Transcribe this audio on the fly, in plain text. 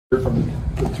from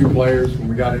the two players when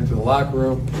we got into the locker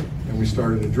room and we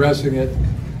started addressing it,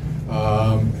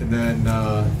 and then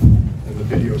the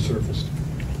video surfaced.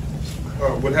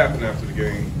 What happened after the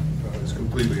game is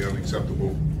completely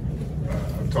unacceptable.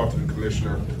 I've talked to the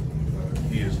commissioner.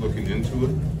 He is looking into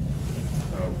it.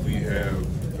 We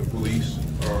have the police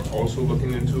are also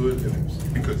looking into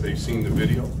it because they've seen the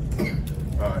video,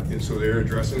 and so they're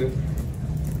addressing it.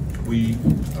 We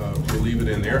will leave it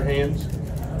in their hands.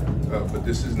 But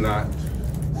this is not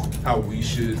how we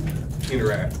should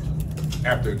interact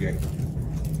after a game.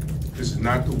 This is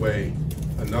not the way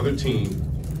another team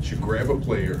should grab a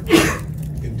player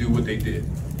and do what they did.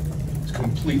 It's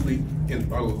completely and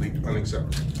utterly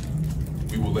unacceptable.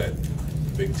 We will let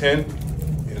Big Ten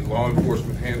and law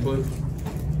enforcement handle it,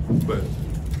 but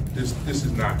this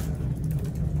is not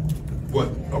what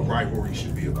a rivalry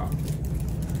should be about.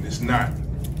 And it's not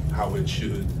how it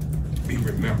should be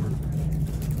remembered.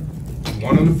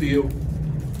 One on the field,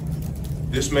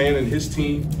 this man and his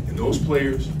team and those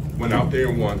players went out there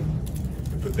and won.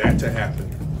 And for that to happen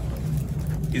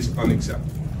is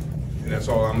unacceptable. And that's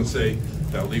all I'm going to say.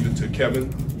 I'll leave it to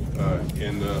Kevin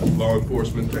and law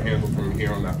enforcement to handle from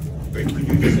here on out. Thank you.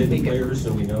 Can you say the players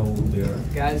so we know who they are?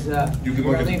 Guys, You can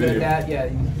we're look going to at leave the it video. at that. Yeah,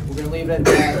 we're going to leave it at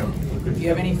that. Do you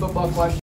have any football questions?